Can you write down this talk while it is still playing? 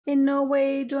In no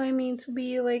way do I mean to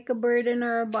be like a burden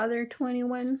or a bother to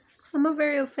anyone. I'm a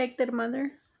very affected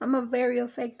mother. I'm a very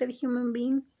affected human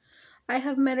being. I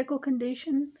have medical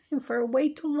condition, and for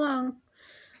way too long,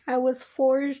 I was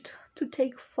forced to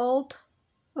take fault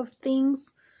of things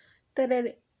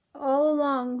that all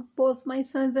along both my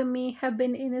sons and me have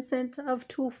been innocent of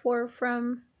too far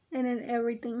from and in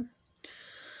everything.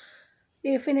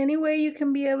 If in any way you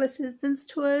can be of assistance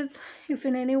to us, if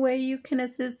in any way you can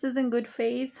assist us in good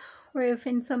faith, or if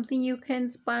in something you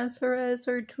can sponsor us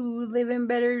or to live in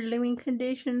better living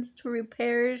conditions, to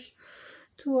repairs,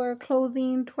 to our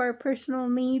clothing, to our personal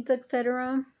needs,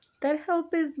 etc., that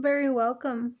help is very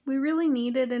welcome. We really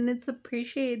need it and it's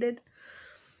appreciated.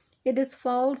 It is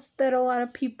false that a lot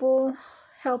of people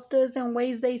helped us in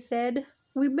ways they said.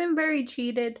 We've been very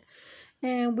cheated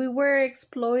and we were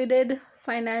exploited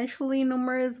financially in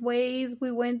numerous ways.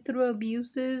 We went through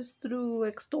abuses, through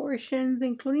extortions,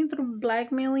 including through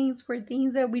blackmailings for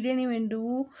things that we didn't even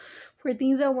do, for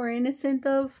things that we're innocent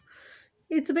of.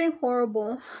 It's been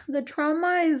horrible. The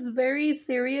trauma is very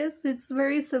serious, it's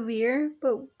very severe,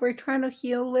 but we're trying to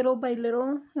heal little by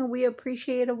little and we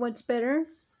appreciate what's better.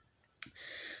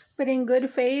 But in good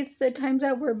faith, the times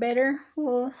that were better,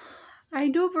 well, I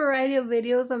do a variety of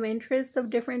videos of interest of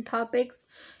different topics,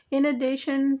 in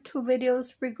addition to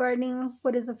videos regarding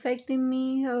what is affecting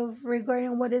me, of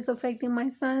regarding what is affecting my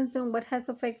sons and what has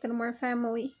affected my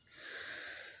family.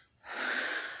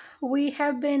 We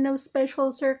have been of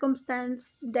special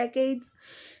circumstance decades,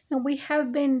 and we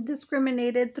have been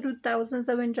discriminated through thousands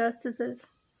of injustices.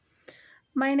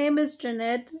 My name is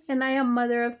Jeanette, and I am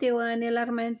mother of Diego Daniel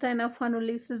Armenta and of Juan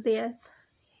Ulises Diaz.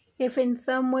 If in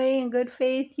some way, in good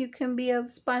faith, you can be of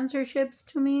sponsorships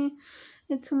to me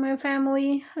and to my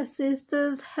family, assist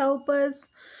us, help us,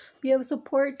 be of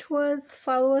support to us,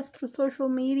 follow us through social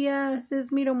media,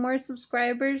 assist me to more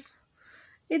subscribers.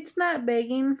 It's not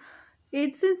begging,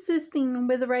 it's insisting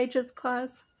with a righteous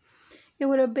cause. It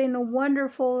would have been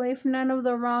wonderful if none of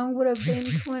the wrong would have been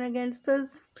thrown against us.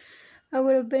 I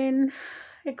would have been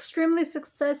extremely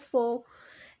successful.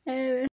 And